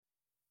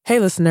Hey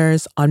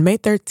listeners, on May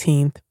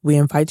 13th, we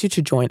invite you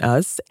to join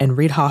us and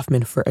Reid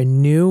Hoffman for a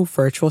new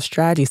virtual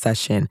strategy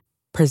session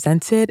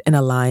presented in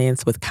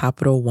alliance with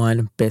Capital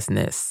One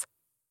Business.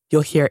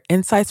 You'll hear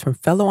insights from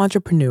fellow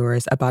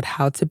entrepreneurs about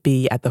how to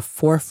be at the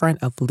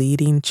forefront of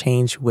leading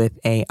change with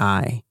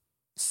AI.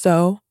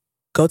 So,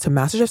 go to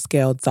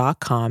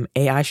mastersofscale.com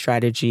AI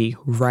strategy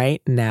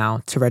right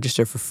now to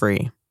register for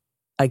free.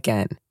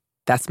 Again,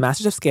 that's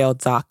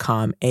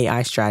mastersofscale.com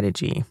AI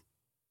strategy.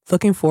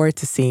 Looking forward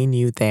to seeing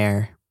you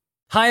there.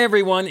 Hi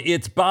everyone,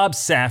 it's Bob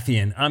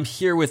Safian. I'm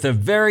here with a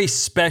very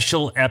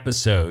special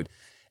episode.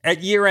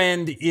 At year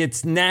end,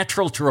 it's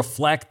natural to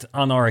reflect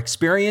on our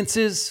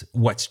experiences,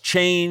 what's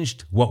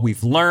changed, what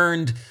we've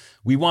learned.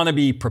 We want to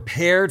be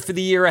prepared for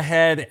the year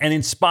ahead and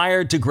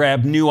inspired to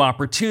grab new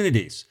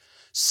opportunities.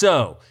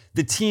 So,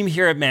 the team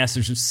here at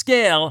Masters of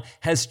Scale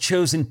has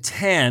chosen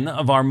 10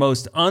 of our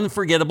most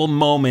unforgettable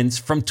moments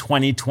from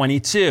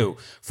 2022,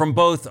 from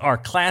both our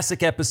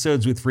classic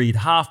episodes with Reid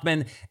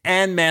Hoffman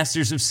and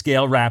Masters of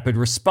Scale Rapid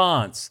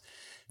Response.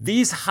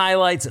 These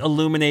highlights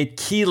illuminate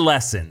key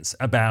lessons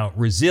about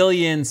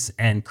resilience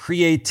and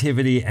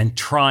creativity and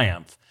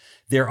triumph.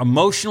 They're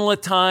emotional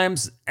at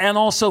times and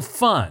also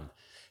fun.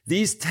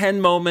 These 10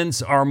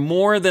 moments are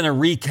more than a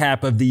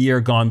recap of the year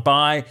gone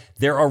by.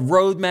 They're a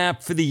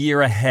roadmap for the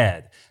year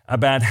ahead,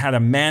 about how to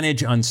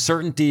manage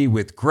uncertainty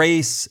with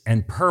grace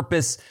and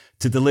purpose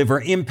to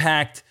deliver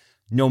impact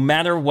no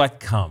matter what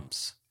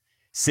comes.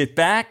 Sit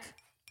back,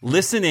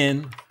 listen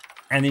in,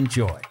 and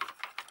enjoy.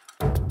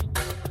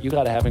 You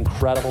got to have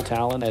incredible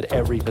talent at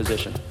every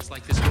position. It's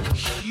like this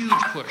huge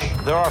push.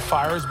 There are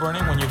fires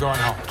burning when you're going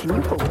home. Can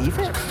you believe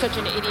it? Such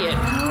an idiot.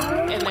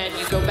 And then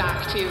you go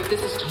back to,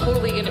 this is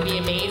totally going to be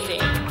amazing.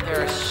 There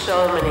are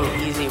so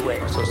many easy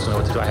ways. I'm supposed to know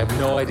what to do. I have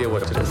no idea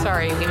what to do.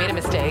 Sorry, we made a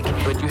mistake.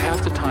 But you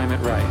have to time it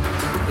right.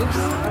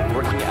 Oops.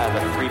 Working out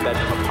of a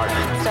 3-bedroom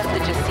apartment. Stuff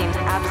that just seems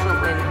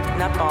absolutely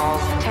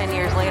nutballs 10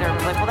 years later. I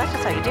was like, well, that's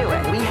just how you do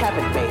it. We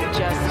haven't made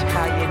Just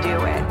how you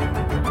do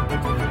it.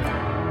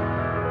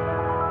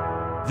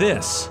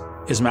 This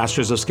is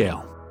Masters of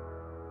Scale.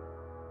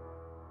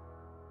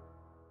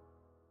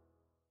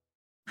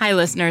 Hi,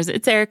 listeners.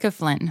 It's Erica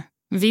Flynn,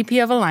 VP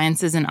of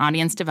Alliances and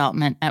Audience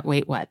Development at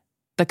Wait What,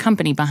 the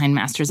company behind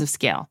Masters of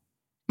Scale.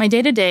 My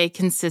day-to-day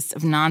consists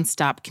of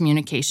nonstop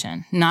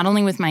communication, not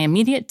only with my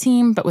immediate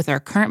team, but with our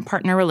current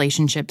partner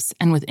relationships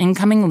and with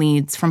incoming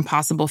leads from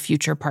possible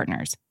future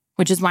partners,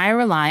 which is why I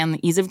rely on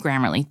the ease of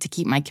Grammarly to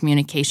keep my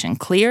communication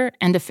clear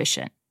and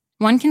efficient.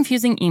 One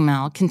confusing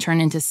email can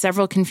turn into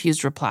several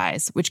confused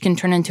replies, which can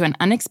turn into an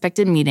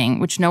unexpected meeting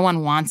which no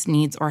one wants,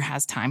 needs, or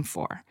has time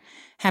for.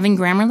 Having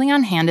Grammarly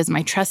on hand as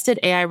my trusted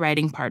AI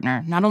writing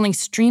partner not only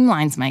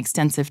streamlines my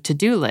extensive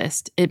to-do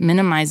list, it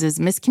minimizes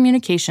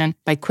miscommunication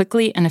by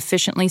quickly and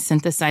efficiently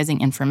synthesizing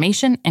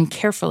information and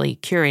carefully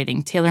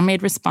curating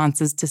tailor-made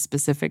responses to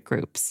specific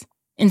groups.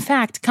 In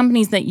fact,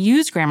 companies that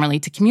use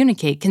Grammarly to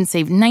communicate can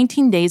save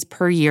 19 days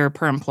per year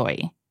per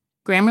employee.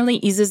 Grammarly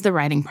eases the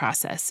writing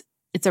process.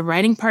 It's a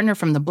writing partner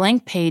from the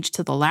blank page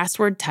to the last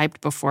word typed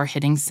before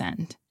hitting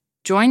send.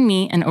 Join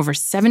me and over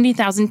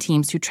 70,000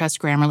 teams who trust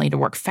Grammarly to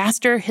work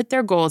faster, hit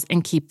their goals,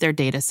 and keep their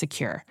data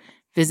secure.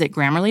 Visit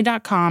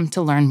Grammarly.com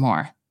to learn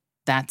more.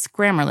 That's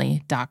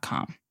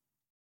Grammarly.com.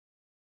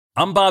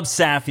 I'm Bob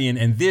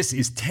Safian, and this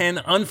is 10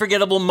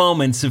 Unforgettable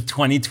Moments of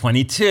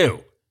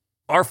 2022.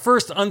 Our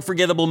first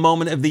unforgettable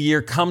moment of the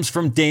year comes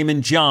from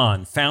Daymond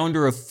John,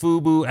 founder of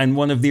Fubu and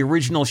one of the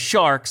original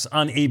sharks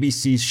on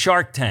ABC's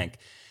Shark Tank.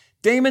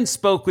 Daymond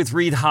spoke with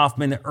Reid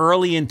Hoffman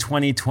early in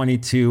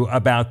 2022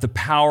 about the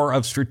power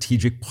of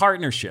strategic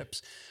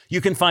partnerships. You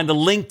can find a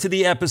link to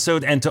the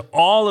episode and to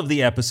all of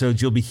the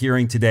episodes you'll be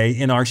hearing today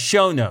in our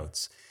show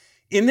notes.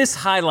 In this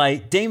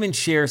highlight, Daymond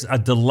shares a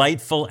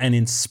delightful and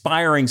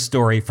inspiring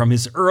story from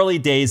his early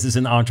days as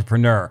an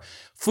entrepreneur.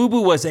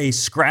 Fubu was a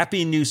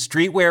scrappy new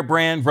streetwear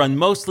brand run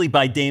mostly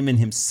by Daymond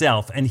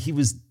himself, and he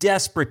was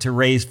desperate to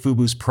raise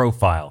Fubu's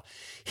profile.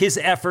 His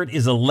effort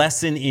is a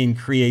lesson in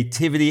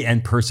creativity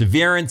and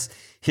perseverance.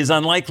 His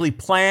unlikely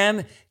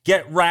plan?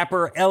 Get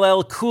rapper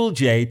LL Cool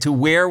J to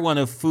wear one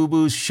of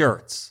Fubu's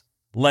shirts.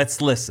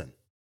 Let's listen.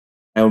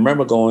 I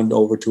remember going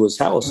over to his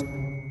house.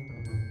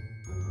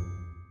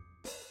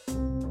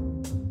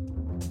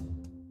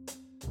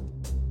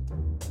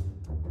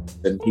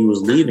 And he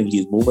was leaving.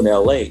 He's moving to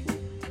LA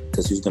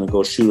because he was going to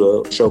go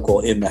shoot a show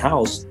called In the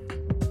House.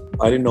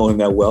 I didn't know him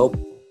that well.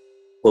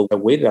 But I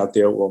waited out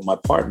there with my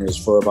partners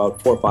for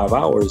about 4 or 5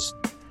 hours.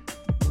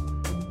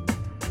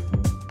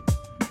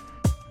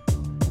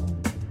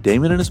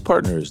 Daymond and his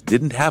partners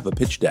didn't have a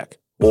pitch deck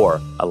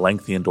or a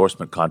lengthy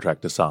endorsement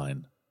contract to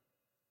sign.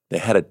 They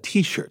had a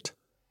t-shirt,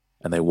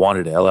 and they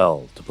wanted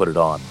LL to put it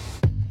on.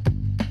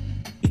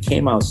 He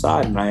came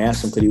outside, and I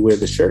asked him, could he wear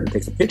the shirt and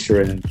take a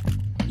picture? And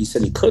he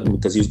said he couldn't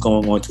because he was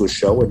going on to a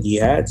show, and he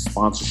had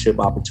sponsorship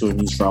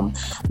opportunities from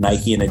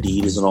Nike and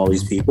Adidas and all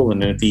these people.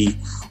 And if he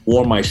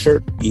wore my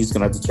shirt, he's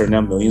going to have to turn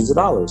down millions of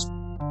dollars.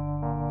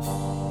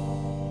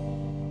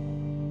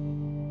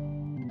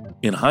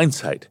 In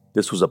hindsight,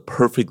 this was a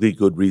perfectly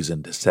good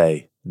reason to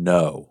say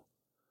no.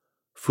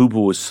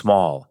 Fubu was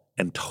small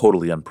and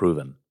totally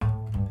unproven.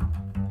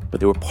 But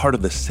they were part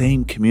of the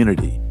same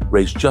community,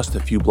 raised just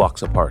a few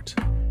blocks apart.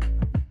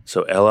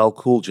 So LL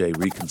Cool J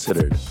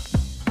reconsidered.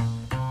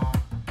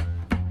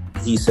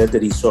 He said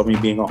that he saw me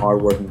being a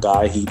hardworking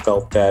guy. He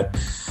felt that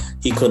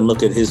he couldn't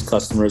look at his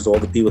customers, all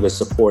the people that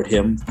support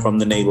him from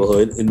the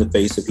neighborhood, in the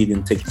face if he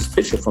didn't take this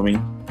picture for me.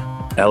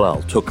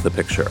 LL took the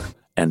picture,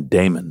 and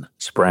Damon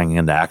sprang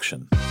into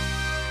action.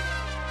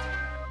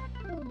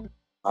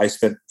 I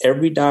spent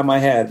every dime I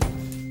had.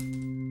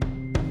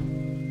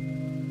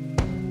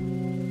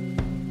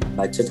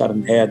 I took out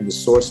an ad in the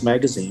Source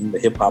magazine, the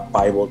hip-hop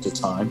Bible at the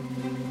time.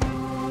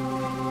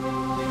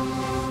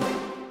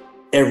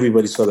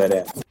 Everybody saw that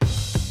ad.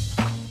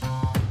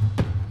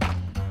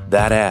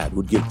 That ad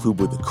would give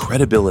Fubu the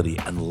credibility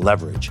and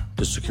leverage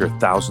to secure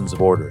thousands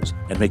of orders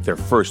and make their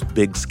first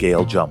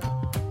big-scale jump.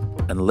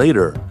 And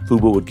later,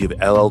 Fubu would give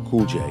LL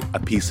Cool J a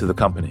piece of the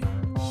company.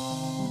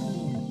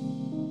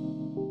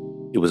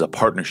 It was a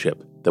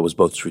partnership that was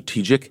both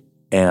strategic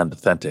and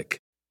authentic.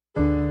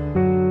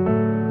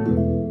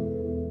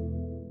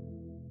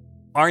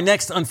 Our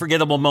next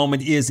unforgettable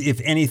moment is,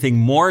 if anything,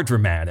 more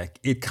dramatic.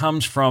 It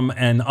comes from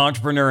an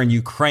entrepreneur in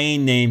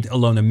Ukraine named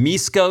Ilona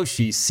Misko.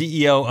 She's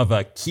CEO of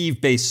a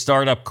Kyiv-based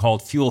startup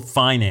called Fuel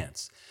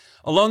Finance.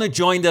 Ilona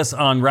joined us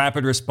on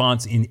Rapid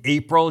Response in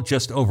April,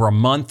 just over a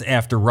month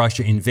after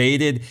Russia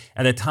invaded,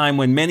 at a time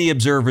when many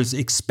observers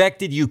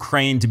expected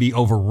Ukraine to be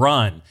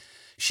overrun.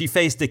 She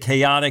faced a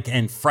chaotic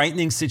and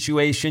frightening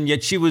situation,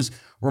 yet she was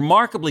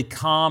remarkably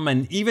calm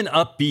and even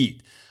upbeat.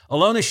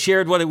 Ilona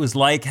shared what it was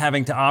like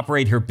having to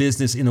operate her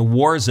business in a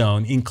war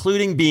zone,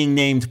 including being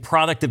named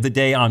Product of the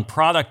Day on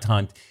Product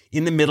Hunt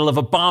in the middle of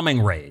a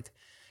bombing raid.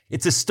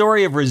 It's a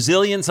story of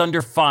resilience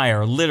under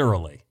fire,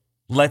 literally.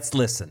 Let's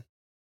listen.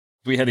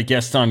 We had a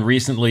guest on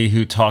recently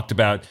who talked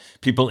about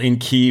people in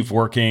Kyiv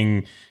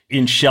working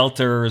in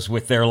shelters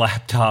with their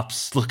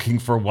laptops looking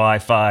for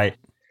Wi-Fi.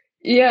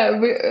 Yeah,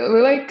 we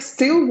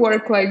still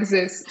work like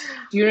this.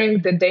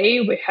 During the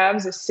day, we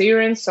have the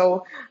sirens,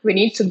 so we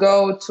need to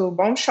go to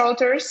bomb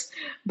shelters.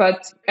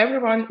 But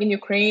everyone in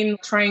Ukraine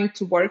trying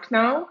to work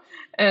now.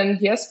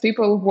 And yes,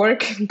 people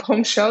work in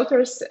bomb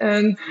shelters,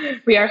 and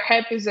we are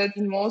happy that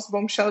in most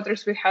bomb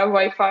shelters we have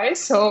Wi-Fi,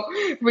 so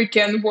we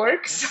can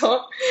work.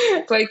 So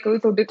it's like a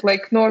little bit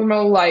like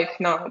normal life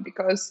now,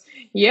 because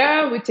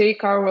we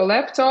take our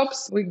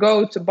laptops, we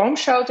go to bomb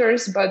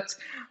shelters, but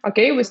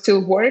okay, we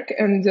still work.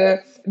 And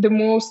the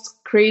most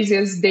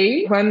craziest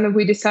day when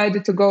we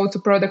decided to go to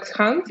Product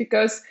Hunt,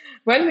 because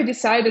when we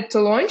decided to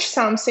launch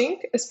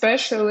something,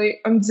 especially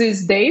on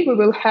this day, we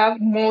will have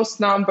most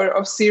number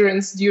of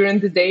sirens during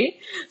the day.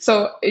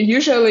 So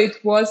usually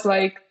it was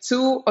like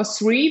 2 or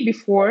 3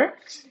 before,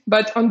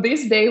 but on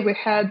this day we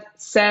had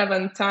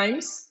 7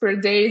 times per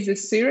day the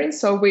sirens.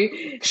 So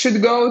we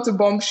should go to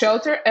bomb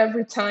shelter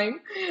every time.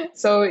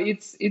 So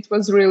it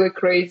was really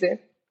crazy.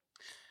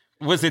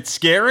 Was it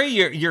scary?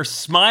 You're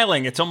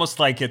smiling. It's almost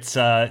like it's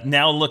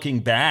now looking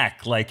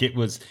back, like it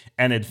was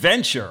an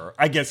adventure.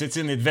 I guess it's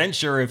an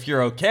adventure if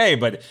you're okay,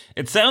 but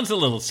it sounds a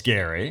little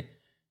scary.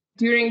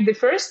 During the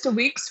first 2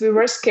 weeks, we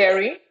were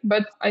scary,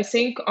 but I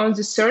think on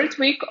the 3rd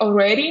week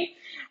already,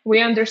 we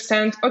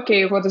understand,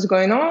 okay, what is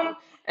going on?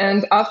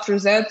 And after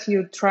that,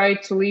 you try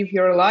to live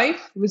your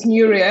life with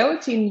new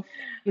reality.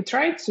 We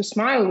try to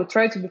smile, we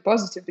try to be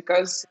positive,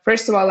 because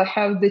first of all, I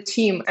have the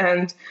team,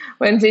 and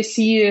when they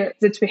see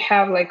that we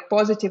have like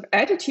positive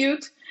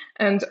attitude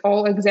and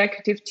all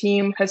executive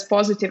team has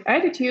positive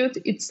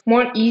attitude, it's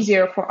more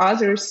easier for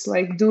others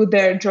like do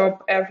their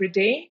job every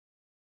day.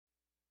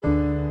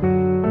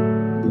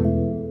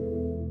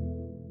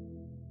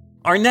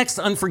 Our next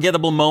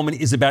unforgettable moment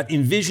is about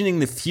envisioning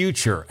the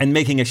future and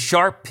making a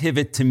sharp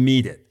pivot to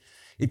meet it.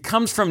 It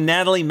comes from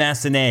Natalie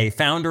Massenet,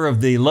 founder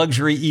of the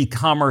luxury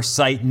e-commerce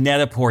site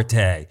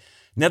Net-a-Porter.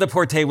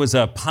 Net-a-Porter was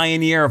a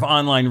pioneer of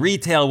online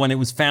retail when it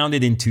was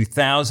founded in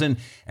 2000,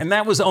 and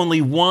that was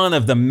only one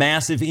of the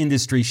massive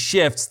industry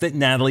shifts that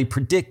Natalie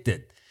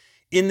predicted.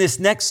 In this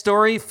next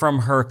story from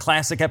her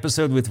classic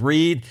episode with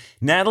Reed,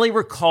 Natalie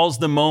recalls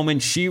the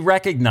moment she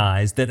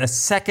recognized that a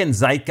second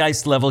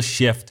zeitgeist-level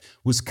shift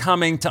was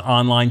coming to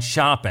online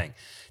shopping.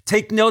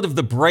 Take note of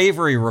the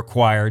bravery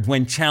required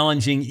when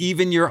challenging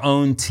even your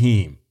own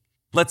team.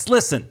 Let's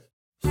listen.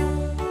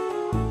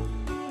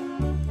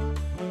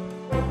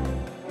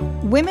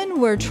 Women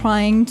were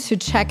trying to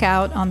check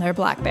out on their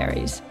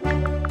BlackBerries.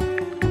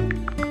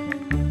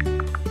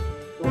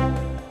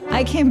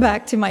 I came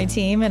back to my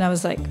team and I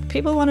was like,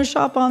 people want to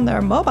shop on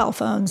their mobile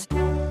phones.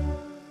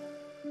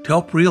 To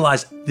help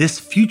realize this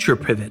future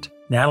pivot,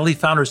 Natalie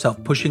found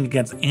herself pushing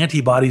against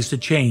antibodies to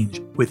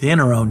change within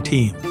her own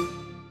team.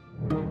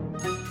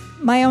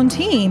 My own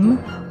team,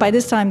 by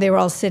this time they were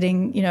all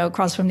sitting,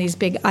 across from these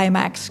big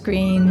IMAX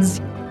screens,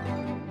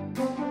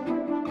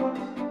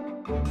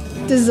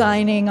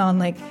 designing on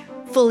like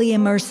fully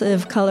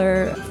immersive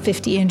color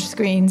 50-inch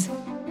screens.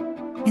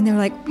 And they were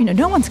like,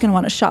 no one's going to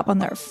want to shop on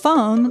their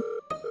phone.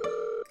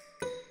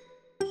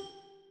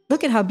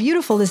 Look at how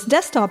beautiful this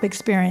desktop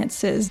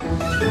experience is.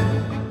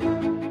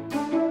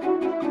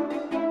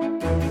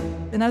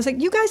 And And I was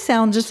like, you guys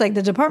sound just like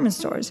the department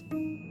stores.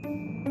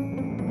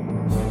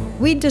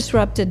 We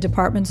disrupted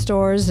department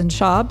stores and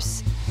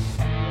shops.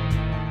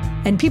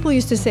 And people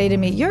used to say to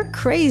me, you're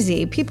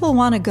crazy. People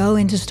want to go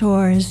into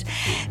stores.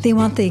 They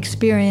want the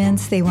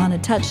experience. They want to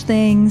touch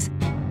things.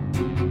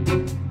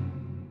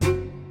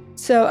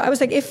 So I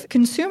was like, if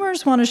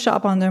consumers want to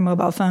shop on their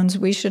mobile phones,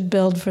 we should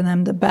build for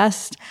them the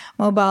best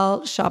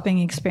mobile shopping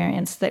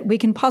experience that we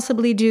can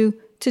possibly do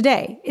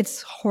today.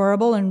 It's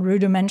horrible and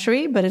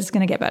rudimentary, but it's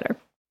going to get better.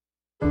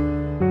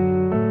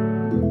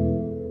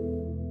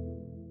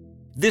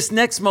 This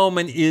next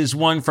moment is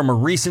one from a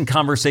recent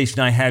conversation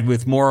I had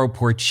with Mauro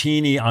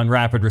Porcini on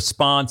Rapid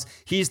Response.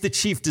 He's the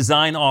Chief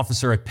Design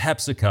Officer at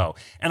PepsiCo,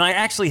 and I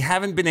actually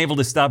haven't been able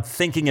to stop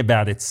thinking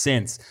about it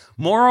since.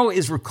 Mauro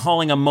is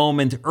recalling a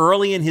moment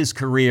early in his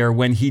career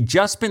when he'd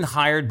just been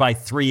hired by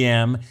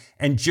 3M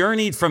and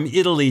journeyed from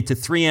Italy to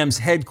 3M's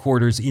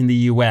headquarters in the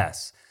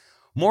US.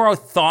 Mauro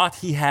thought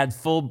he had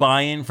full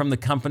buy-in from the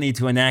company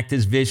to enact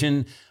his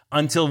vision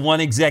until one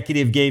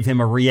executive gave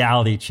him a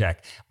reality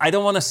check. I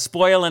don't want to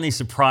spoil any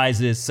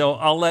surprises, so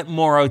I'll let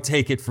Mauro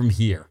take it from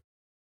here.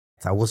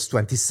 I was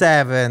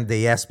 27.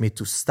 They asked me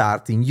to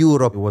start in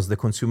Europe. It was the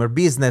consumer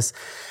business.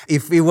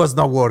 If it was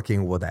not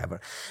working, whatever.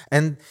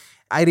 And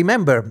I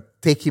remember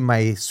taking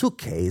my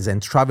suitcase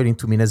and traveling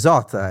to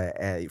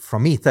Minnesota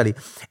from Italy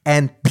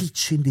and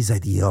pitching this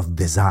idea of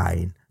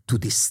design to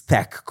this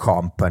tech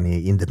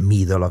company in the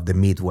middle of the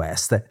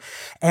Midwest.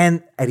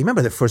 And I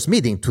remember the first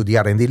meeting to the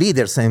R&D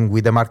leaders and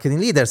with the marketing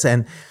leaders,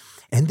 and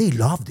they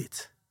loved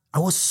it. I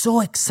was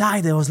so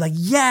excited. I was like,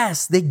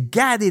 yes, they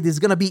get it. It's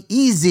going to be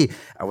easy.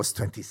 I was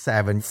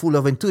 27, full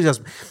of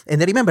enthusiasm. And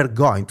I remember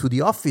going to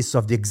the office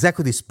of the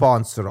executive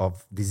sponsor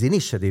of this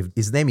initiative.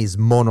 His name is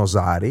Mo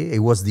Nosari. He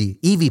was the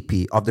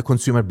EVP of the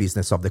consumer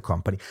business of the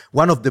company,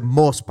 one of the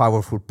most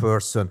powerful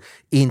person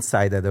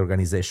inside that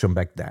organization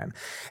back then.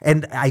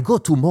 And I go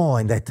to Mo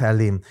and I tell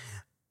him,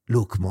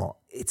 look, Mo,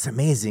 it's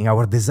amazing.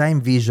 Our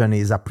design vision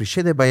is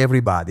appreciated by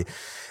everybody.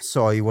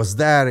 So he was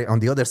there on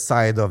the other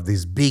side of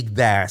this big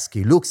desk.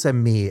 He looks at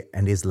me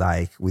and he's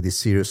like, with his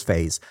serious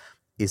face,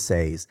 he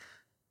says,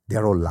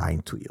 they're all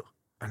lying to you.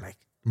 I'm like,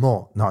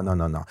 Mo,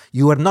 no.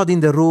 You are not in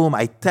the room.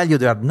 I tell you,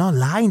 they are not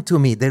lying to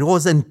me. There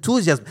was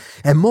enthusiasm.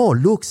 And Mo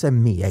looks at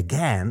me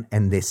again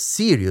and is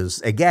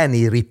serious. Again,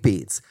 he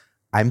repeats,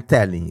 I'm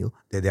telling you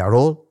that they are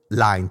all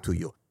lying to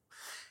you.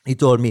 He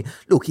told me,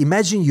 look,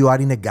 imagine you are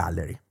in a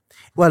gallery.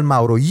 Well,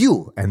 Mauro,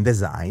 you and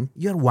design,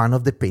 you're one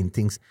of the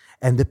paintings,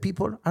 and the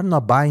people are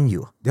not buying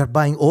you. They're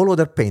buying all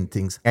other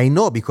paintings. I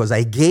know because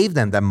I gave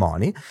them the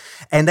money,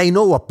 and I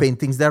know what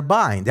paintings they're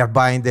buying. They're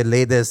buying the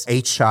latest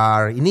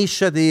HR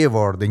initiative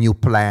or the new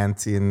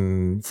plant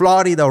in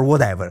Florida or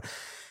whatever.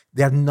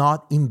 They're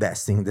not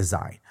investing in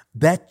design.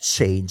 That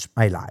changed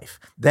my life.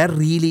 That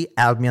really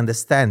helped me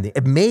understand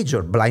a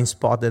major blind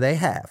spot that I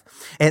have.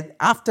 And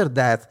after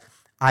that,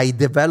 I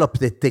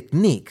developed a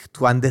technique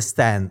to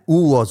understand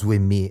who was with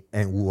me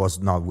and who was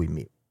not with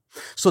me.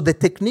 So the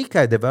technique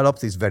I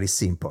developed is very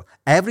simple.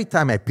 Every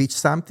time I pitch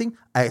something,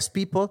 I ask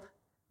people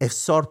a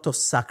sort of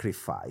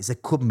sacrifice, a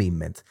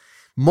commitment.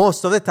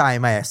 Most of the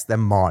time, I ask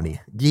them money.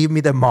 Give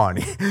me the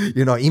money.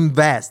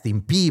 Invest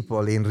in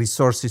people, in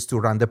resources to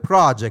run the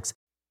projects.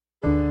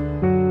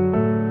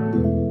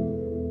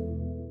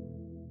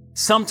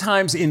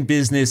 Sometimes in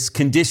business,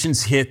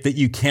 conditions hit that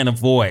you can't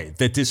avoid,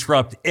 that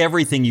disrupt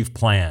everything you've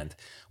planned.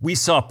 We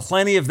saw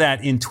plenty of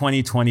that in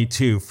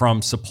 2022,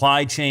 from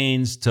supply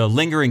chains to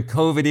lingering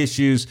COVID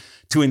issues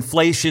to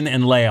inflation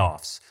and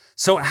layoffs.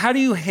 So how do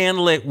you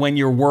handle it when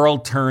your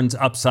world turns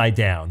upside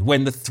down,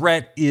 when the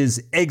threat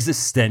is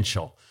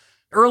existential?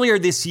 Earlier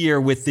this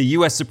year, with the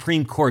U.S.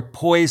 Supreme Court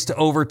poised to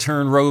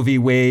overturn Roe v.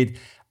 Wade,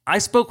 I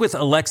spoke with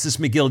Alexis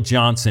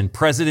McGill-Johnson,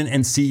 president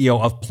and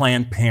CEO of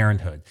Planned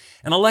Parenthood.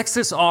 And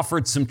Alexis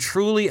offered some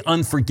truly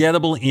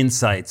unforgettable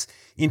insights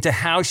into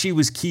how she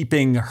was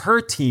keeping her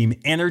team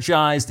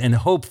energized and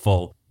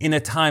hopeful in a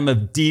time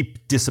of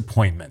deep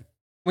disappointment.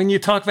 When you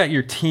talk about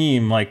your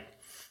team,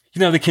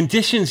 the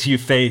conditions you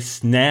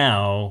face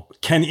now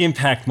can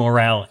impact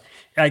morale.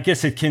 I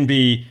guess it can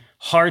be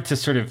hard to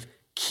sort of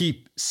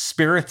keep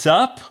spirits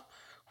up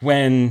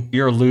when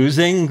you're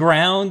losing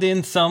ground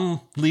in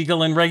some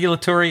legal and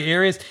regulatory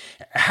areas.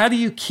 How do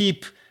you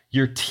keep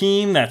your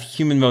team, that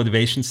human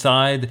motivation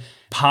side,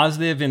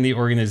 positive in the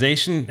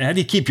organization? How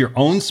do you keep your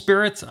own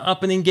spirits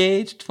up and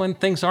engaged when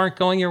things aren't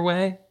going your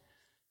way?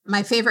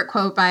 My favorite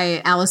quote by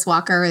Alice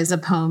Walker is a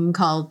poem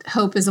called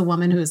 "Hope is a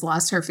Woman Who Has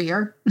Lost Her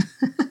Fear."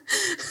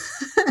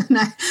 And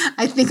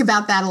I think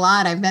about that a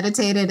lot. I've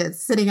meditated.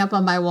 It's sitting up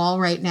on my wall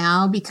right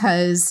now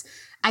because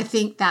I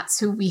think that's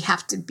who we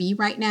have to be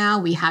right now.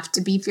 We have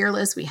to be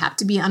fearless. We have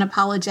to be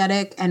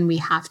unapologetic. And we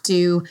have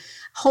to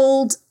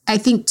hold, I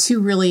think,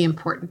 two really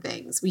important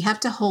things. We have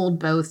to hold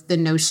both the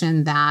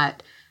notion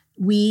that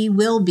we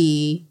will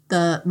be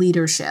the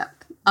leadership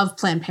of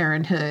Planned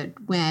Parenthood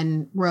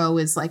when Roe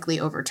is likely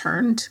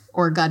overturned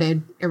or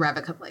gutted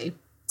irrevocably.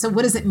 So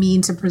what does it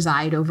mean to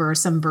preside over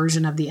some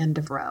version of the end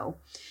of Roe?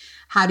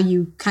 How do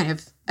you kind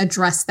of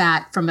address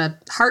that from a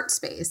heart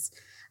space?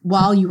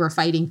 while you were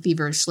fighting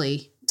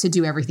feverishly to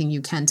do everything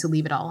you can to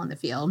leave it all on the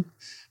field.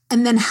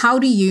 And then how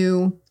do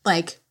you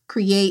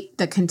create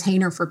the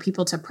container for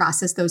people to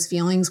process those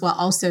feelings while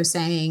also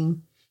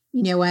saying,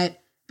 you know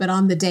what, but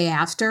on the day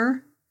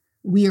after,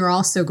 we are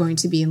also going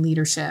to be in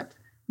leadership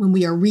when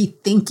we are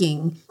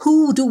rethinking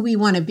who do we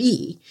want to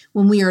be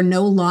when we are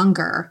no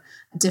longer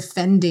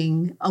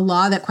defending a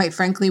law that, quite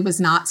frankly,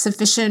 was not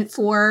sufficient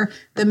for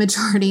the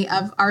majority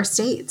of our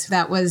states.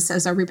 That was,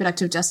 as our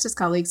reproductive justice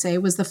colleagues say,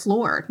 was the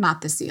floor, not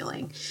the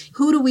ceiling.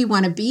 Who do we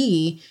want to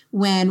be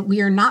when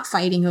we are not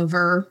fighting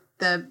over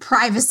the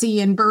privacy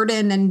and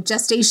burden and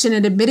gestation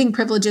and admitting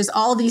privileges,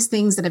 all these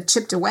things that have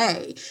chipped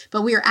away,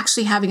 but we are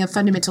actually having a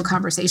fundamental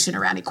conversation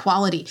around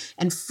equality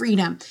and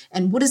freedom.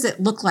 And what does it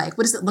look like?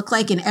 What does it look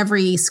like in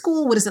every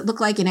school? What does it look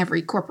like in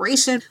every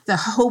corporation? The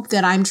hope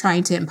that I'm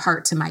trying to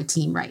impart to my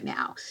team right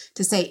now,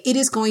 to say it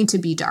is going to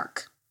be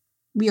dark.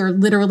 We are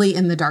literally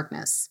in the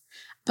darkness.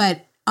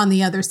 But on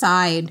the other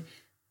side,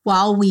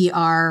 while we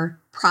are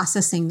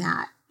processing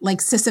that, like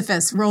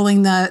Sisyphus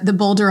rolling the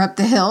boulder up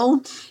the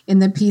hill in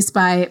the piece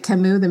by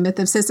Camus, The Myth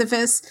of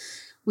Sisyphus,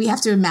 we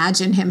have to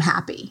imagine him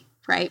happy,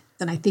 right?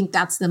 And I think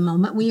that's the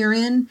moment we are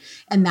in,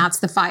 and that's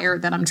the fire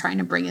that I'm trying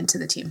to bring into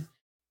the team.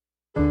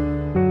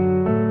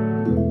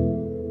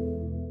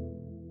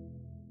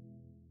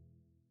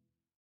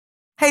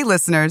 Hey,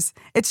 listeners,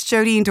 it's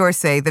Jodine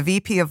Dorsey, the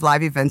VP of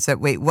Live Events at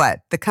Wait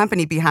What, the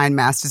company behind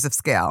Masters of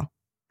Scale.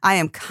 I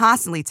am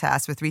constantly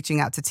tasked with reaching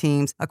out to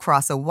teams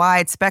across a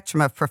wide spectrum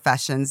of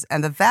professions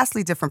and the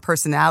vastly different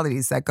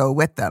personalities that go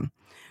with them.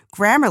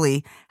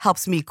 Grammarly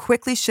helps me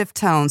quickly shift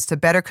tones to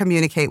better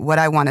communicate what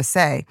I want to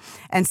say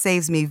and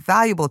saves me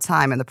valuable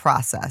time in the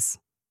process.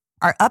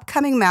 Our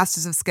upcoming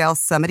Masters of Scale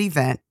Summit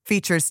event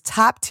features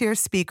top-tier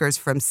speakers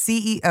from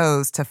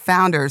CEOs to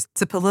founders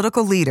to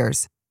political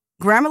leaders.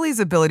 Grammarly's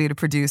ability to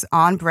produce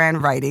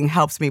on-brand writing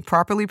helps me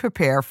properly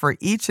prepare for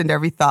each and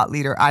every thought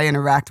leader I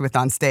interact with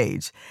on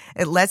stage.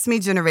 It lets me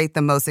generate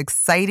the most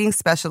exciting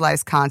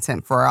specialized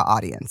content for our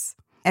audience.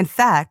 In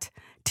fact,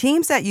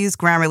 teams that use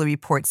Grammarly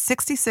report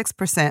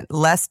 66%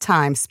 less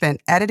time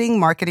spent editing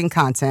marketing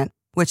content,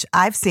 which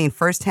I've seen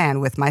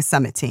firsthand with my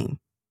Summit team.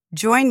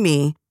 Join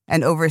me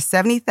and over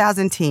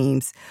 70,000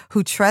 teams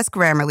who trust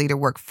Grammarly to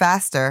work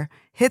faster,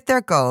 hit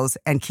their goals,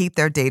 and keep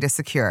their data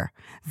secure.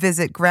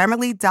 Visit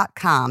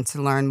Grammarly.com to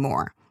learn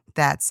more.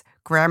 That's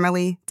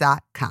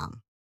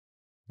Grammarly.com.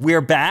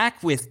 We're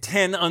back with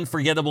 10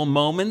 unforgettable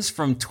moments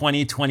from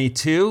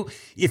 2022.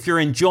 If you're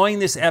enjoying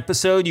this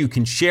episode, you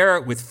can share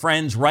it with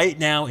friends right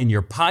now in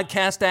your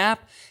podcast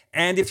app.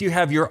 And if you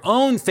have your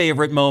own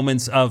favorite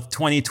moments of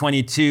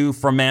 2022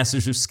 from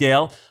Masters of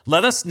Scale,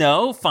 let us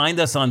know. Find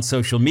us on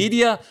social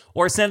media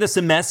or send us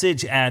a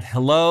message at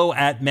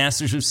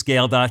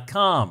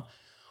hello@mastersofscale.com.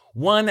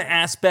 One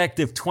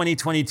aspect of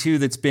 2022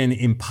 that's been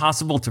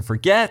impossible to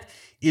forget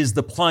is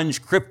the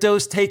plunge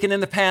crypto's taken in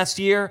the past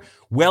year.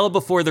 Well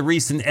before the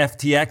recent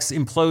FTX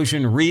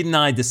implosion, Reed and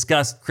I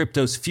discussed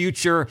crypto's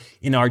future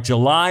in our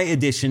July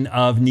edition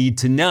of Need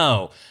to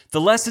Know.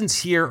 The lessons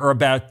here are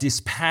about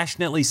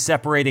dispassionately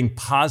separating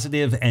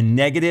positive and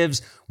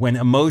negatives when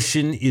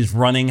emotion is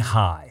running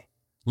high.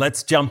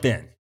 Let's jump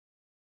in.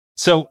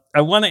 So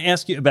I want to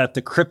ask you about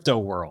the crypto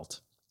world.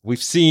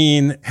 We've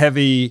seen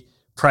heavy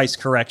price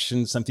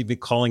corrections, some people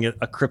calling it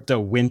a crypto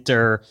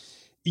winter.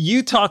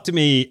 You talked to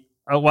me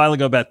a while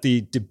ago about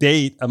the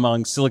debate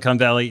among Silicon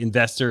Valley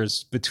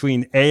investors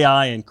between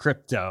AI and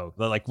crypto,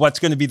 like what's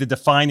going to be the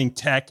defining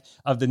tech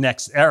of the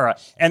next era.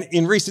 And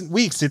in recent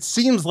weeks, it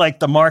seems like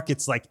the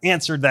market's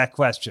answered that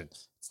question.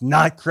 It's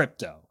not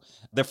crypto.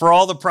 For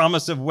all the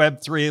promise of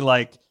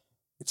Web3,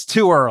 it's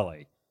too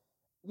early.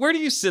 Where do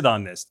you sit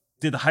on this?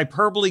 Did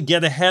hyperbole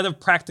get ahead of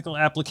practical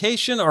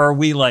application, or are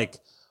we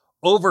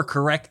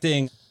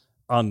overcorrecting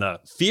on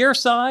the fear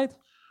side?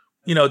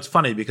 You know, it's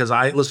funny because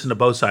I listen to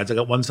both sides. I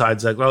got one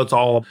side's it's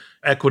all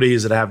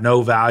equities that have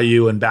no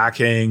value and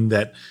backing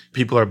that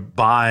people are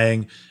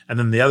buying. And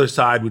then the other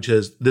side, which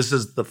is this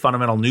is the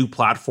fundamental new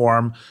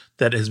platform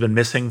that has been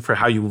missing for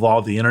how you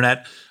evolve the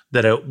internet,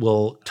 that it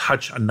will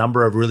touch a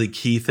number of really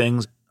key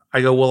things.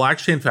 I go, well,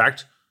 actually, in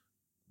fact,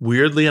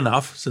 weirdly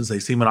enough, since they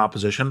seem in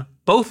opposition,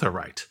 both are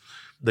right.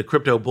 The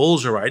crypto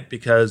bulls are right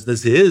because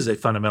this is a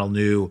fundamental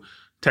new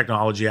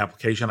technology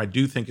application. I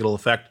do think it'll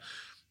affect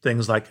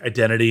things like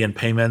identity and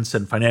payments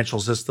and financial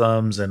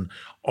systems and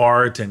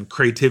art and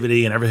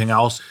creativity and everything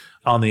else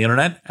on the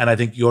internet. And I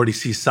think you already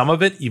see some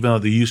of it, even though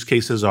the use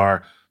cases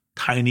are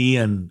tiny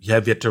and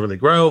have yet to really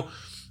grow.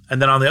 And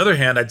then on the other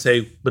hand, I'd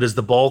say, but is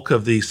the bulk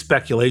of the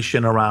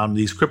speculation around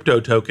these crypto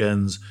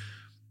tokens,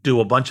 do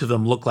a bunch of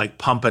them look like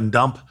pump and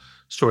dump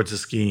sorts of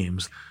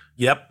schemes?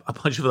 Yep, a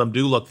bunch of them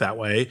do look that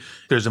way.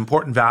 There's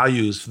important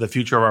values for the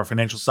future of our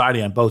financial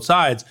society on both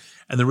sides.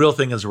 And the real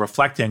thing is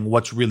reflecting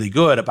what's really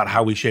good about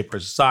how we shape our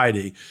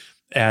society.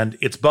 And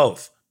it's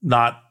both,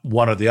 not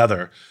one or the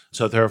other.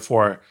 So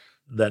therefore,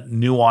 that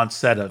nuanced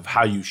set of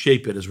how you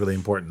shape it is really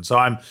important. So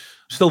I'm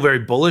still very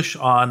bullish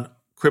on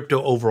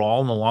crypto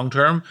overall in the long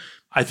term.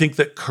 I think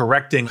that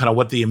correcting kind of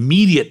what the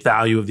immediate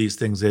value of these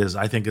things is,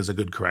 I think is a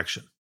good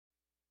correction.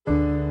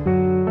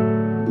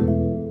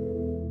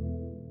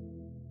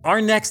 Our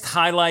next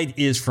highlight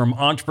is from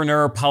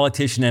entrepreneur,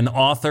 politician, and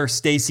author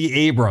Stacey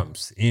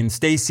Abrams. In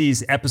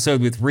Stacey's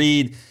episode with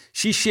Reed,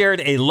 she shared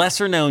a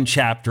lesser-known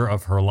chapter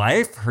of her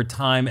life, her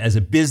time as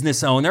a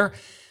business owner,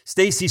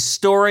 Stacey's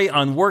story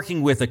on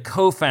working with a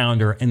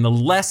co-founder, and the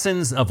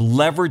lessons of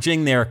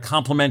leveraging their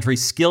complementary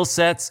skill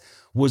sets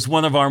was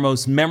one of our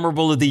most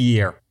memorable of the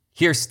year.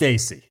 Here's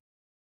Stacey.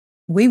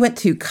 We went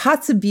to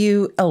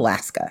Kotzebue,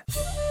 Alaska.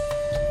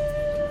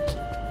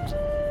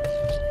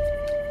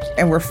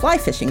 And we're fly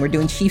fishing. We're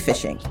doing she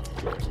fishing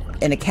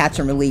in a catch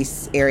and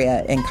release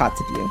area in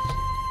Kotzebue.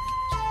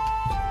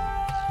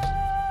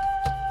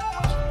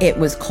 It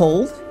was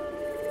cold.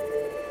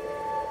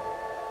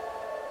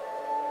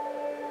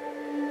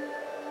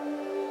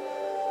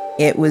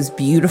 It was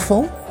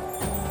beautiful.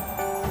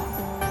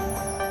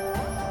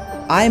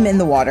 I'm in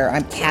the water.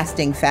 I'm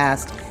casting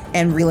fast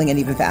and reeling in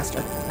even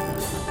faster.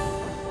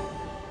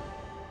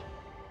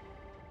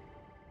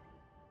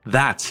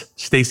 That's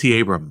Stacey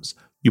Abrams.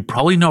 You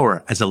probably know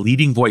her as a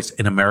leading voice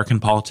in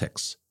American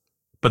politics.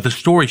 But the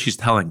story she's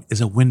telling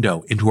is a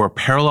window into her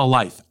parallel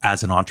life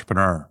as an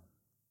entrepreneur.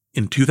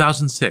 In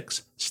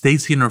 2006,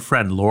 Stacey and her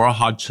friend Laura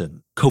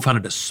Hodgson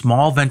co-founded a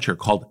small venture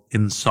called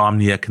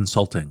Insomnia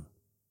Consulting.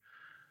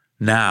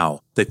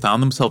 Now, they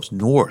found themselves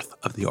north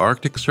of the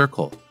Arctic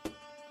Circle,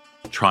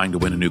 trying to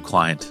win a new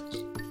client.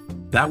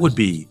 That would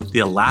be the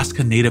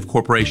Alaska Native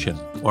Corporation,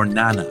 or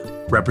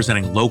NANA,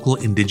 representing local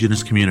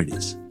indigenous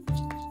communities.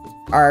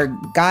 Our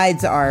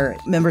guides are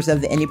members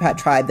of the Inupiat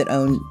tribe that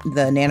own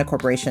the NANA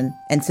Corporation.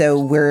 And so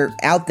we're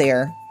out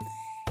there,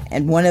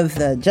 and one of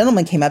the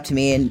gentlemen came up to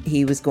me and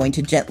he was going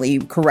to gently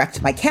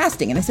correct my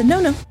casting. And I said,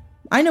 no,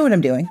 I know what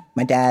I'm doing.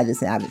 My dad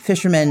is an avid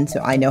fisherman,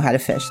 so I know how to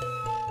fish.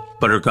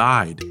 But her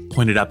guide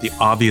pointed out the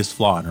obvious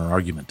flaw in her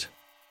argument.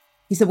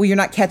 He said, well, you're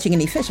not catching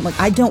any fish. I'm like,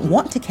 I don't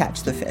want to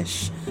catch the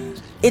fish.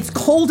 It's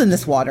cold in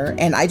this water,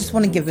 and I just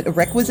want to give it a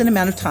requisite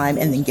amount of time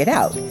and then get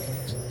out.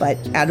 But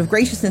out of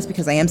graciousness,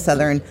 because I am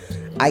Southern,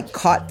 I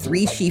caught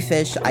 3 she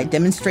fish. I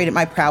demonstrated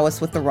my prowess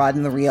with the rod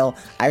and the reel.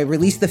 I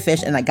released the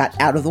fish, and I got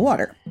out of the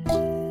water.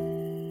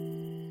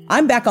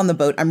 I'm back on the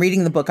boat. I'm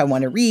reading the book I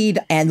want to read,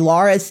 and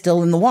Laura is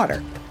still in the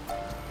water.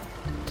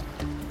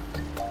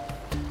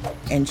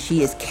 And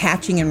she is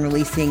catching and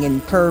releasing,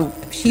 and her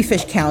she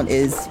fish count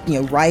is,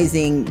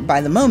 rising by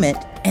the moment.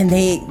 And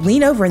they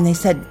lean over and they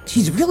said,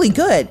 she's really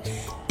good.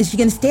 Is she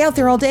going to stay out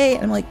there all day?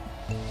 And I'm like,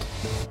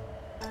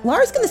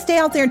 Laura's going to stay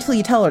out there until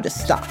you tell her to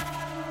stop.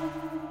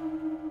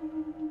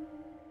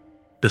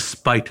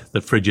 Despite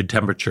the frigid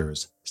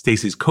temperatures,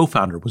 Stacey's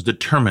co-founder was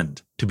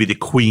determined to be the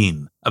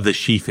queen of the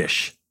she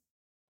fish.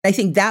 I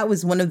think that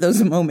was one of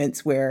those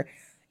moments where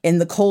in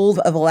the cold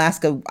of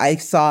Alaska, I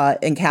saw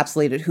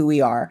encapsulated who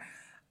we are.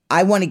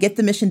 I want to get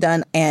the mission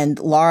done, and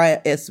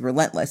Laura is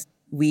relentless.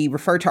 We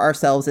refer to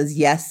ourselves as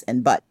yes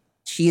and but.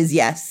 She is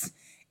yes,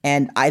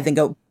 and I then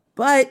go,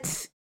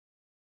 but.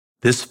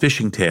 This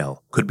fishing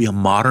tale could be a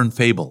modern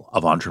fable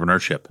of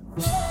entrepreneurship.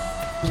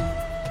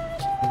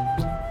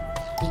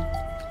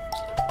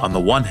 On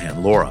the one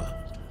hand, Laura,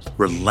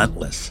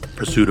 relentless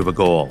pursuit of a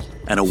goal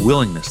and a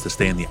willingness to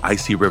stay in the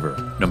icy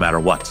river no matter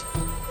what.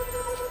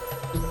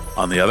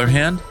 On the other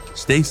hand,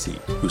 Stacey,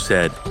 who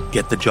said,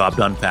 get the job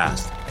done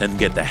fast and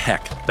get the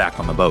heck back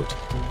on the boat.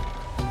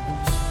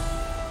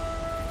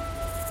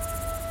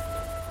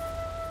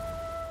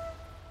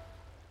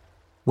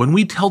 When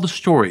we tell the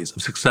stories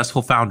of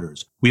successful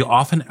founders, we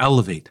often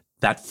elevate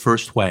that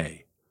first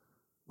way.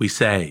 We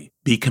say,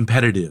 be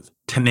competitive,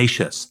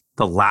 tenacious,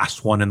 the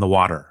last one in the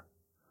water.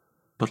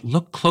 But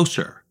look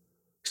closer.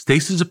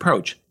 Stacey's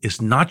approach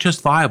is not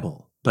just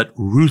viable, but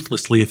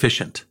ruthlessly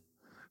efficient.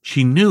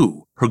 She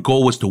knew her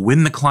goal was to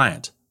win the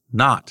client,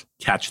 not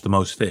catch the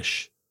most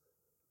fish.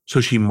 So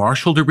she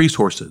marshaled her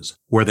resources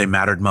where they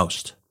mattered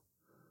most.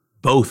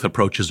 Both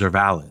approaches are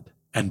valid,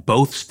 and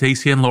both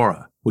Stacey and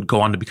Laura would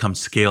go on to become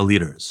scale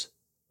leaders.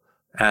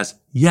 As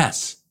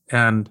yes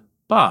and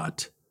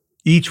but,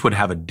 each would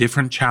have a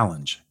different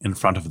challenge in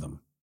front of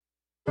them.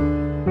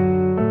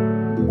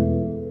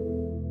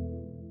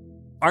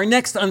 Our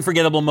next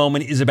unforgettable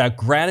moment is about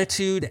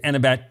gratitude and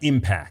about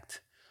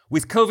impact.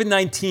 With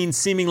COVID-19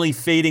 seemingly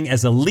fading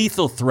as a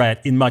lethal threat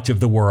in much of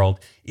the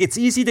world, it's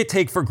easy to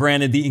take for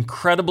granted the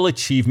incredible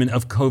achievement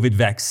of COVID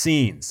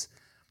vaccines.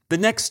 The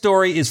next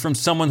story is from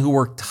someone who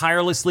worked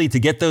tirelessly to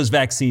get those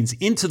vaccines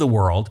into the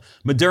world,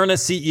 Moderna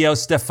CEO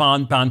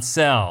Stéphane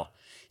Bancel.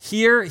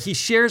 Here, he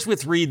shares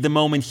with Reed the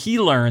moment he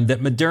learned that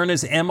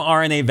Moderna's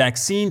mRNA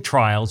vaccine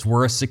trials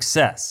were a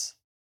success.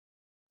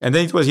 And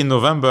then it was in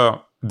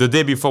November, the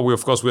day before we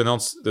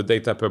announced the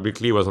data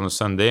publicly. It was on a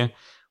Sunday.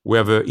 We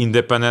have an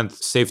independent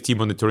safety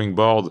monitoring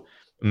board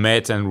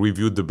met and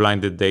reviewed the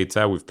blinded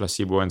data with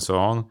placebo and so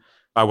on.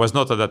 I was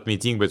not at that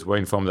meeting, but were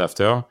informed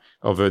after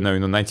of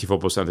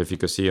 94%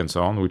 efficacy and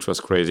so on, which was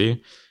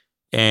crazy.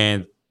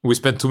 And we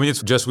spent 2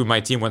 minutes just with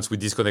my team once we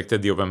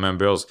disconnected the other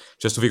members,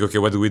 just to think, okay,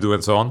 what do we do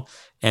and so on.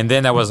 And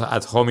then I was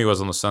at home, it was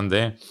on a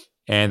Sunday,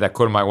 and I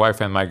called my wife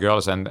and my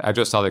girls, and I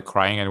just started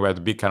crying, and we had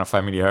a big kind of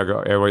family hug,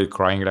 everybody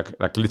crying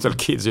like little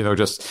kids,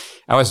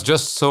 I was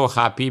just so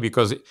happy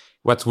because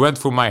what went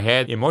through my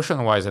head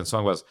emotion-wise and so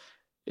on was,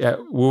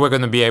 we were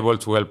going to be able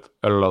to help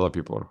a lot of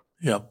people.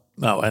 Yeah,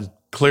 no, and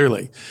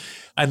clearly.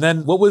 And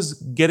then what was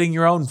getting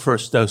your own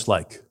first dose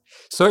like?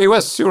 So it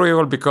was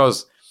surreal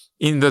because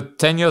in the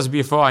 10 years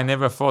before, I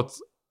never thought,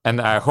 and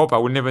I hope I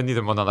will never need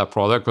a Moderna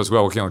product because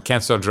we're working on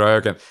cancer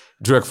drug and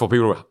drug for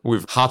people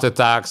with heart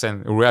attacks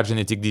and rare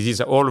genetic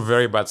disease, all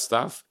very bad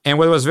stuff. And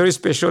what was very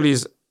special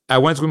is I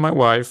went with my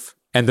wife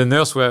and the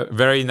nurse were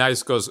very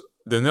nice because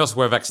the nurse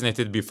were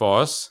vaccinated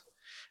before us.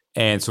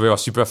 And so they were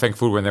super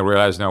thankful when they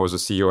realized I was the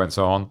CEO and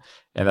so on.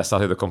 And I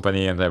started the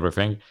company and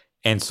everything.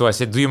 And so I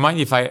said, do you mind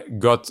if I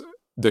got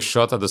the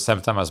shot at the same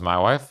time as my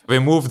wife? They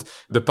moved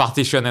the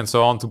partition and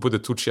so on to put the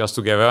two chairs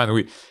together and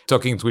we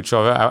talking to each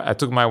other. I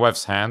took my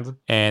wife's hand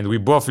and we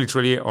both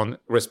literally on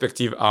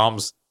respective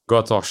arms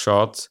got our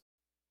shot.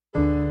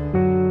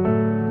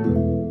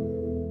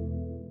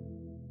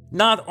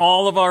 Not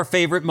all of our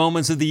favorite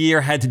moments of the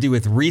year had to do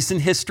with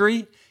recent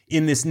history.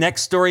 In this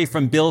next story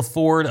from Bill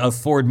Ford of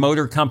Ford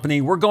Motor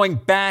Company, we're going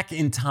back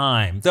in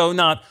time, though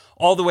not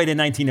all the way to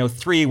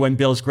 1903 when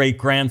Bill's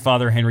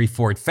great-grandfather Henry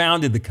Ford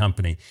founded the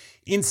company.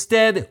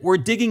 Instead, we're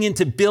digging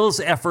into Bill's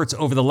efforts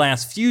over the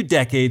last few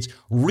decades,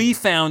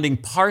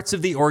 refounding parts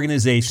of the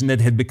organization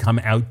that had become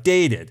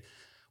outdated.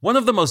 One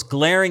of the most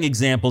glaring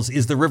examples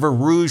is the River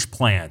Rouge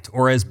plant,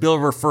 or as Bill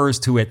refers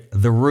to it,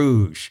 the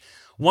Rouge.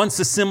 Once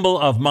a symbol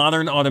of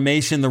modern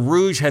automation, the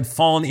Rouge had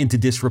fallen into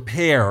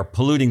disrepair,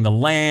 polluting the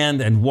land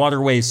and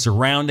waterways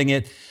surrounding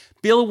it.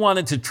 Bill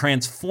wanted to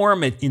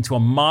transform it into a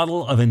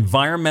model of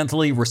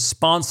environmentally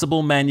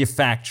responsible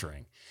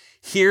manufacturing.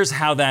 Here's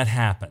how that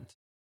happened.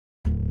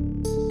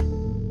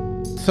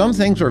 Some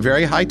things were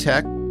very high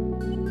tech,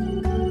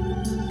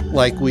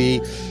 like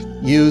we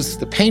use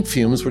the paint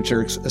fumes, which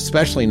are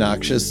especially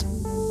noxious.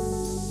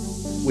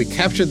 We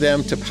captured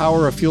them to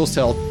power a fuel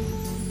cell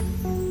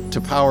to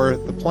power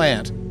the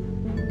plant.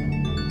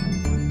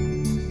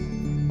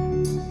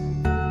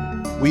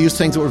 We used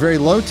things that were very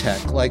low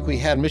tech, like we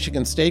had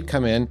Michigan State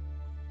come in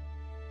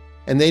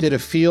and they did a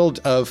field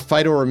of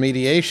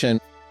phytoremediation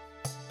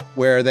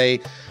where they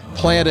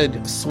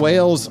planted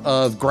swales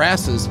of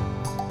grasses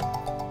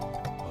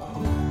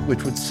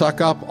which would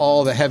suck up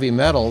all the heavy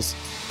metals.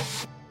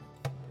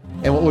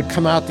 And what would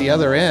come out the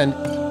other end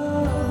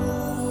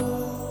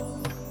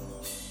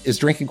is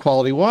drinking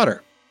quality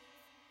water.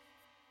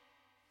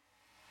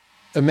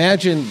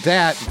 Imagine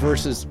that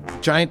versus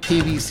giant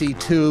PVC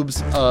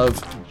tubes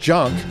of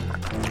junk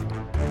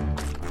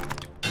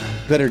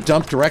that are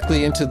dumped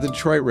directly into the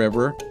Detroit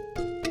River,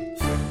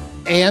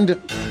 and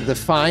the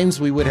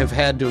fines we would have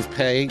had to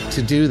pay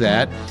to do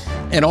that.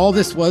 And all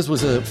this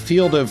was a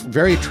field of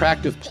very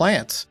attractive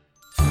plants,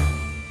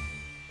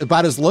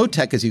 about as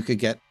low-tech as you could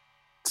get.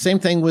 Same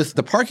thing with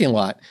the parking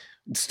lot.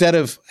 Instead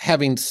of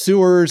having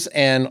sewers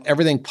and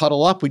everything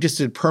puddle up, we just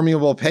did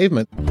permeable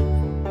pavement.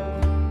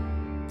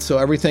 So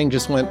everything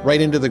just went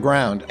right into the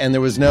ground, and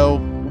there was no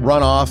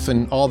runoff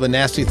and all the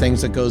nasty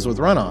things that goes with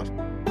runoff.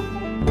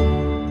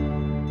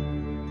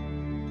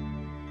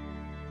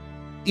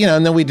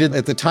 And then we did,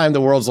 at the time,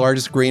 the world's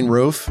largest green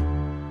roof.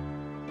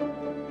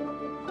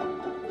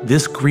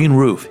 This green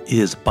roof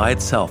is, by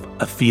itself,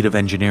 a feat of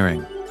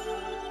engineering.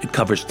 It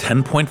covers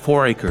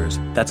 10.4 acres.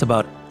 That's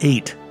about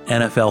 8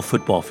 NFL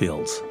football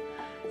fields.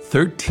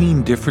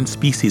 13 different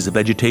species of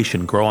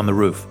vegetation grow on the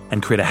roof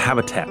and create a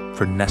habitat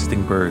for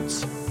nesting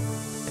birds.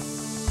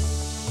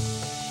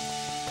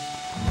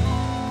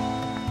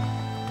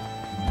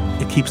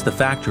 It keeps the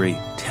factory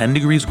 10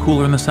 degrees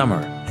cooler in the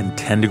summer and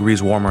 10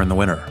 degrees warmer in the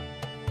winter.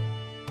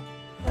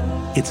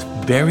 Its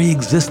very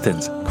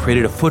existence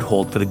created a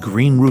foothold for the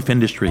green roof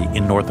industry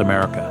in North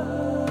America.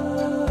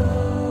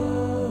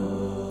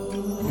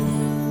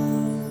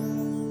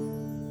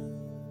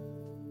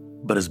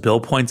 But as Bill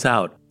points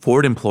out,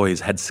 Ford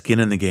employees had skin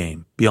in the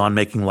game beyond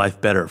making life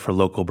better for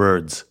local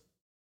birds.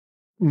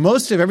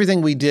 Most of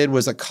everything we did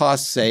was a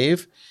cost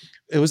save.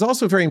 It was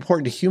also very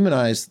important to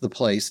humanize the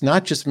place,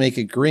 not just make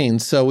it green.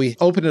 So we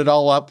opened it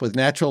all up with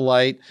natural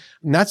light.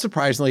 Not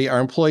surprisingly, our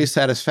employee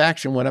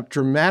satisfaction went up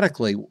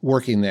dramatically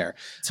working there.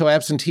 So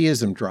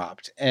absenteeism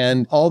dropped,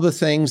 and all the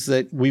things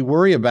that we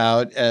worry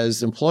about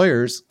as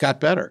employers got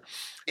better.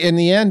 In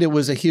the end, it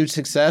was a huge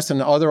success,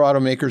 and other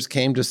automakers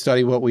came to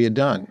study what we had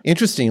done.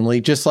 Interestingly,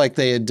 just like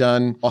they had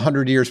done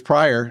 100 years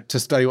prior to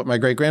study what my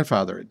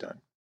great-grandfather had done.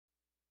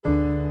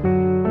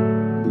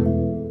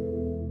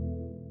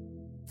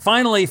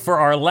 Finally, for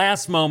our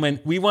last moment,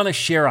 we want to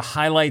share a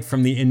highlight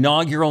from the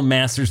inaugural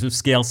Masters of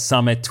Scale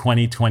Summit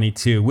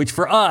 2022, which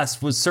for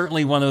us was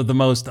certainly one of the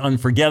most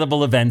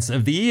unforgettable events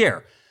of the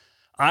year.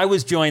 I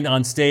was joined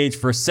on stage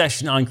for a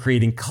session on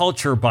creating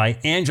culture by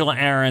Angela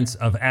Ahrendts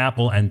of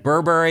Apple and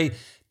Burberry,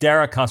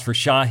 Dara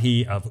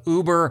Khosrowshahi of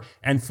Uber,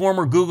 and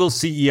former Google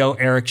CEO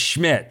Eric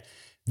Schmidt.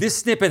 This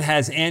snippet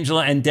has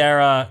Angela and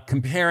Dara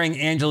comparing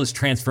Angela's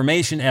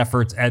transformation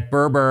efforts at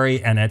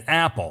Burberry and at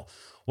Apple.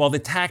 While the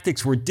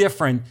tactics were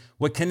different,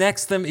 what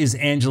connects them is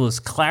Angela's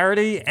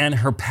clarity and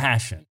her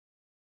passion.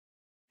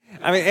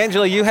 I mean,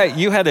 Angela, you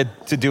had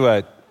to do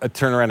a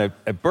turnaround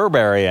at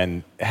Burberry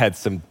and had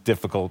some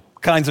difficult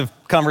kinds of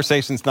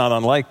conversations not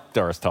unlike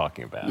Doris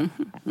talking about.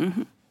 Mm-hmm,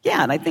 mm-hmm.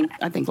 Yeah, and I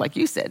think like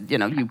you said,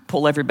 you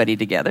pull everybody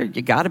together,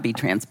 you got to be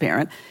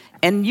transparent,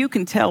 and you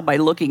can tell by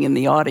looking in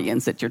the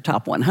audience at your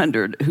top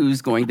 100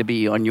 who's going to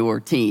be on your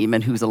team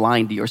and who's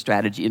aligned to your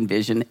strategy and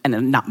vision,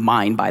 and not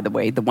mine, by the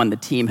way, the one the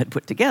team had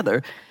put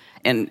together.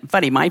 And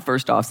funny, my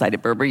first offsite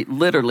at Burberry,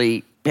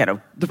 literally,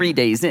 3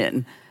 days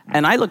in,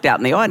 and I looked out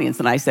in the audience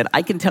and I said,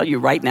 I can tell you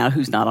right now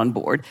who's not on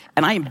board,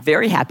 and I am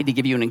very happy to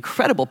give you an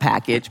incredible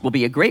package, will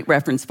be a great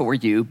reference for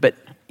you, but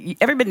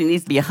everybody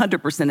needs to be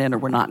 100% in or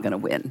we're not going to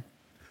win.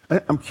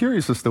 I'm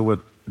curious as to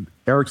what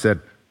Eric said.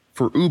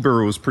 For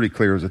Uber, it was pretty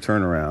clear as a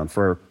turnaround.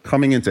 For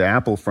coming into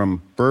Apple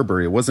from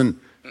Burberry, it wasn't.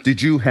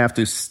 Did you have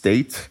to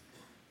state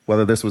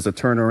whether this was a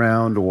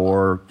turnaround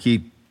or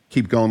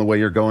keep going the way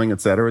you're going,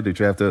 et cetera? Did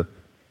you have to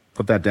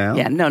put that down?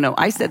 Yeah, no.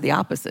 I said the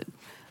opposite.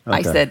 Okay.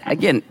 I said,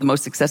 again, the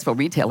most successful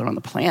retailer on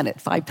the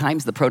planet, 5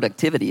 times the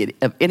productivity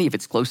of any of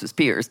its closest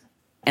peers.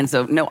 And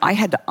so, no, I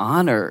had to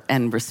honor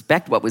and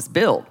respect what was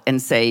built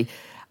and say,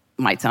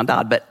 might sound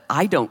odd, but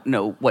I don't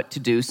know what to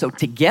do. So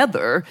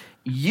together,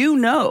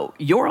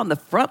 you're on the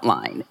front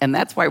line. And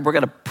that's why we're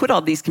going to put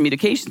all these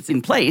communications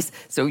in place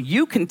so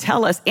you can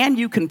tell us and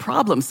you can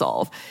problem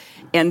solve.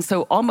 And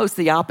so almost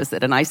the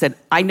opposite. And I said,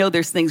 I know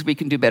there's things we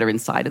can do better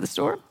inside of the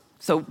store.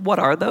 So what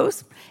are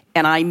those?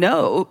 And I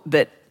know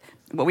that,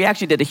 we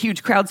actually did a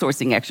huge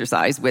crowdsourcing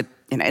exercise with,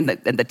 and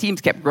the teams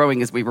kept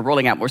growing as we were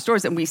rolling out more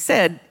stores. And we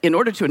said, in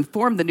order to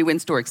inform the new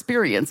in-store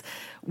experience,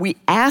 we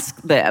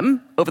asked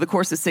them over the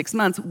course of 6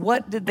 months,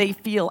 what did they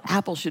feel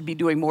Apple should be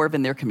doing more of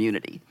in their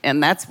community?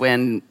 And that's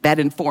when that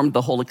informed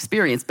the whole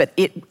experience. But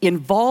it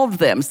involved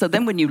them. So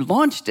then when you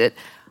launched it,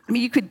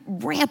 you could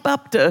ramp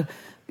up to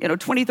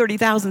 20,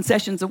 30,000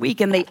 sessions a week,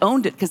 and they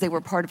owned it because they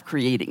were part of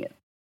creating it.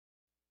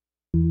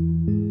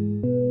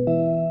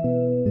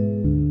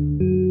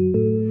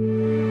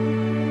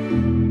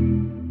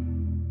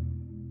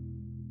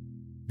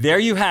 There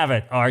you have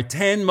it, our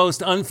 10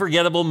 most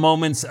unforgettable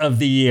moments of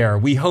the year.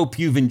 We hope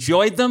you've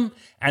enjoyed them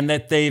and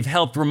that they've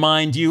helped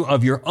remind you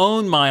of your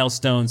own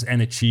milestones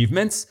and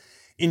achievements.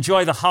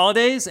 Enjoy the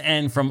holidays,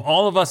 and from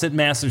all of us at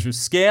Masters of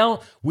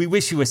Scale, we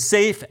wish you a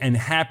safe and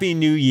happy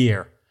new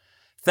year.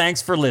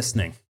 Thanks for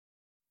listening.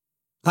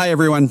 Hi,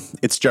 everyone.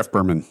 It's Jeff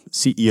Berman,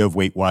 CEO of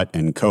Wait What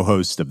and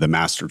co-host of the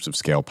Masters of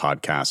Scale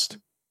podcast.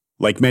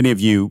 Like many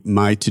of you,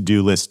 my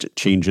to-do list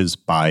changes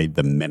by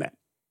the minute.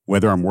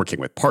 Whether I'm working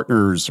with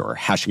partners or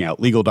hashing out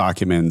legal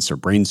documents or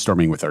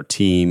brainstorming with our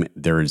team,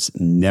 there is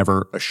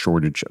never a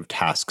shortage of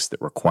tasks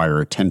that require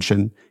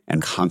attention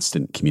and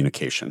constant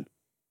communication.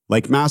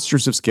 Like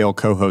Masters of Scale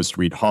co-host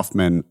Reid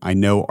Hoffman, I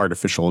know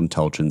artificial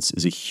intelligence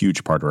is a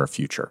huge part of our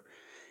future,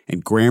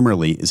 and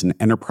Grammarly is an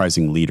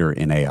enterprising leader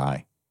in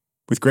AI.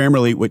 With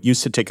Grammarly, what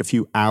used to take a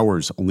few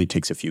hours only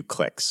takes a few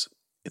clicks.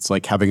 It's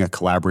like having a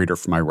collaborator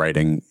for my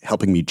writing,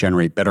 helping me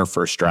generate better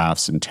first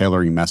drafts and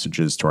tailoring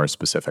messages to our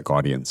specific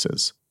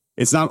audiences.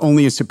 It's not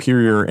only a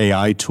superior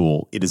AI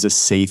tool, it is a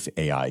safe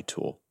AI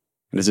tool.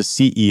 And as a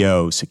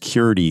CEO,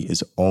 security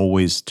is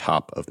always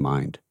top of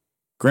mind.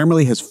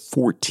 Grammarly has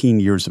 14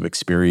 years of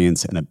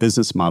experience and a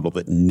business model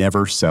that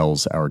never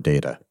sells our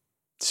data.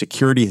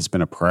 Security has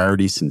been a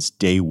priority since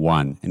day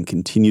one and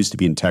continues to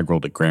be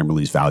integral to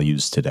Grammarly's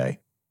values today.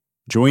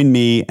 Join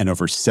me and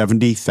over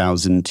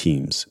 70,000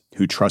 teams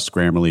who trust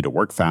Grammarly to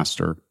work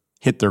faster,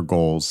 hit their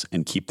goals,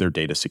 and keep their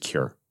data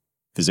secure.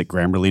 Visit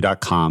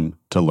Grammarly.com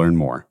to learn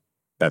more.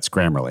 That's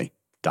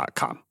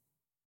Grammarly.com.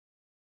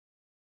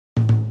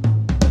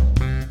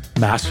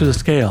 Masters of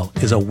Scale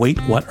is a Wait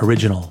What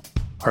original.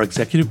 Our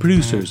executive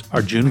producers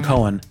are June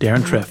Cohen,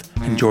 Darren Triff,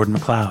 and Jordan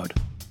McLeod.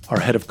 Our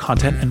head of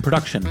content and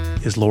production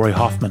is Lori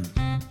Hoffman.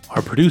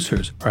 Our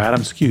producers are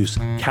Adam Skuse,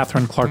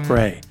 Catherine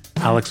Clark-Gray,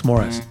 Alex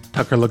Morris,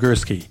 Tucker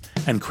Legursky,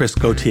 and Chris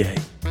Gauthier.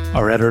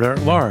 Our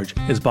editor-at-large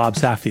is Bob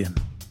Safian.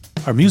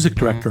 Our music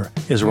director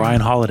is Ryan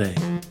Holiday.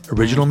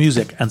 Original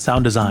music and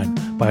sound design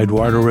by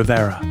Eduardo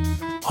Rivera.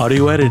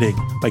 Audio editing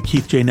by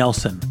Keith J.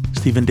 Nelson,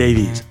 Stephen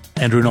Davies,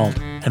 Andrew Nault,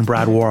 and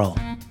Brad Worrell.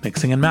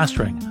 Mixing and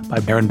mastering by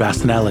Baron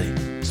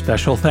Bastinelli.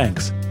 Special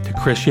thanks to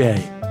Chris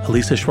Ye,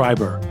 Elisa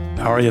Schreiber,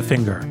 Aria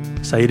Finger,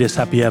 Saida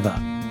Sapieva,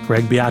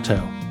 Greg Beato,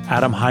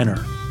 Adam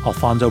Heiner,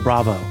 Alfonso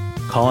Bravo,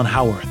 Colin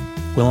Howarth,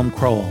 Willem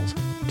Krols,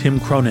 Tim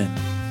Cronin,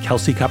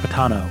 Kelsey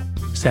Capitano,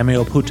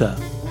 Samuel Puta,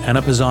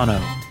 Anna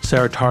Pisano,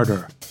 Sarah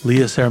Tarter,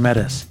 Leah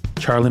Sermetis,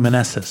 Charlie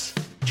Meneses,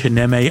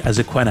 Chineme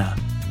Ezequena,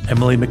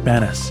 Emily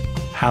McManus,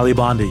 Hallie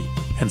Bondi,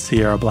 and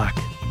Sierra Black.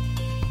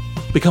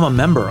 Become a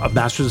member of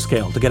Masters of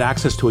Scale to get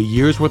access to a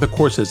year's worth of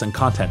courses and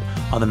content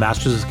on the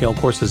Masters of Scale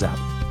Courses app.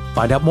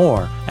 Find out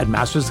more at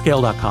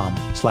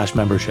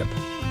mastersofscale.com/membership.